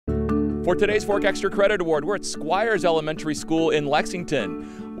For today's Fork Extra Credit Award, we're at Squires Elementary School in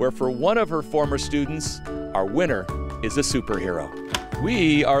Lexington, where for one of her former students, our winner is a superhero.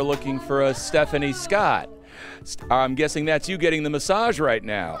 We are looking for a Stephanie Scott. I'm guessing that's you getting the massage right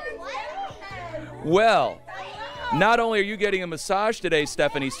now. Well, not only are you getting a massage today,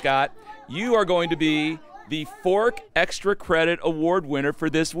 Stephanie Scott, you are going to be the Fork Extra Credit Award winner for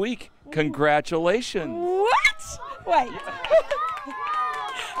this week. Congratulations. What? Wait.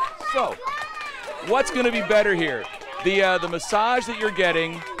 So, what's going to be better here? The massage that you're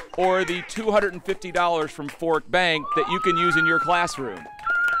getting or the $250 from Fork Bank that you can use in your classroom?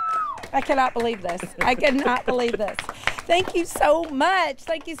 I cannot believe this. I cannot believe this. Thank you so much.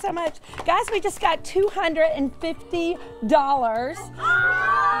 Thank you so much. Guys, we just got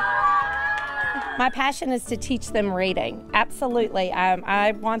 $250. My passion is to teach them reading. Absolutely.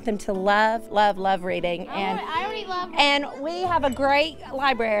 I want them to love reading. And I already love reading. And we have a great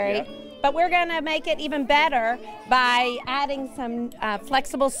library, but we're going to make it even better by adding some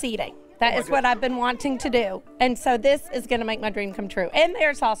flexible seating. That is what I've been wanting to do. And so this is going to make my dream come true. And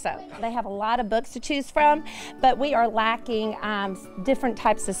theirs also. They have a lot of books to choose from, but we are lacking different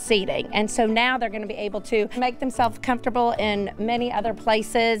types of seating. And so now they're going to be able to make themselves comfortable in many other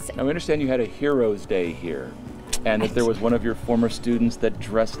places. Now, we understand you had a Heroes Day here, and that there was one of your former students that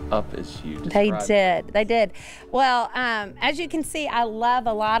dressed up as you. They did. Well, as you can see, I love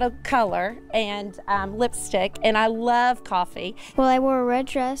a lot of color and lipstick, and I love coffee. Well, I wore a red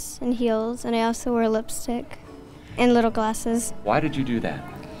dress and heels, and I also wore lipstick and little glasses. Why did you do that?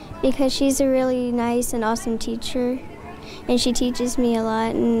 Because she's a really nice and awesome teacher, and she teaches me a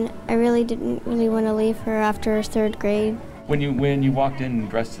lot, and I really didn't want to leave her after third grade. When you walked in and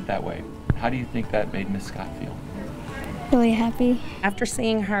dressed it that way, how do you think that made Miss Scott feel? Really happy. After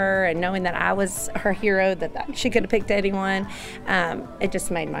seeing her and knowing that I was her hero, that she could have picked anyone, it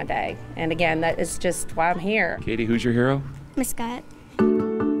just made my day. And again, that is just why I'm here. Katie, who's your hero? Miss Scott.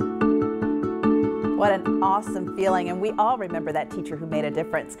 What an awesome feeling, and we all remember that teacher who made a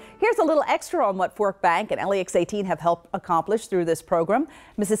difference. Here's a little extra on what Fork Bank and LEX 18 have helped accomplish through this program.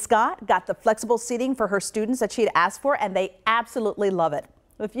 Mrs. Scott got the flexible seating for her students that she had asked for, and they absolutely love it.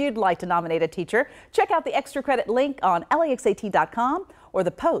 If you'd like to nominate a teacher, check out the extra credit link on lex18.com or the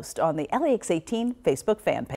post on the LEX 18 Facebook fan page.